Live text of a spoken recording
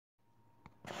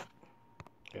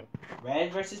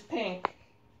Red versus pink.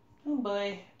 Oh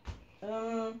boy.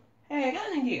 Hey, I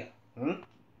got an idea.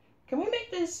 Can we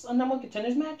make this a number one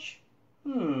contenders match?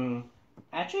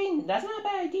 Actually, that's not a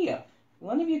bad idea.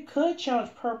 One of you could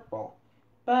challenge purple,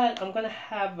 but I'm gonna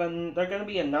have there's gonna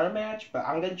be another match, but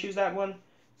I'm gonna choose that one.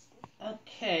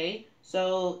 Okay,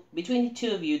 so between the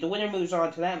two of you, the winner moves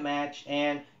on to that match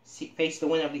and face the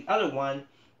winner of the other one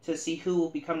to see who will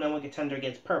become number one contender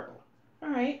against purple.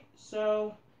 Alright,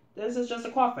 so this is just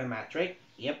a qualifying match, right?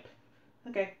 Yep.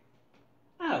 Okay.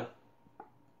 Oh.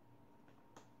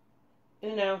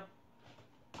 Uno.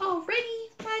 Already?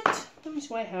 What? Let me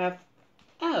see what I have.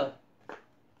 Oh.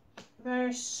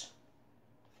 Verse.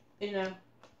 Uno.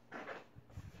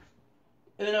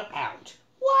 Uno out.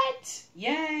 What?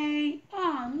 Yay!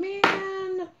 Aw,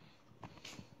 man.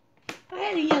 I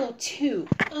had a yellow too.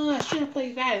 I should have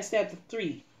played that instead of the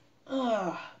 3.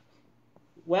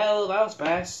 Well, that was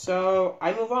fast, so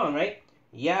I move on, right?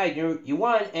 Yeah, you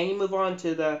won, and you move on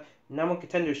to the number one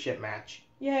contendership match.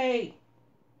 Yay!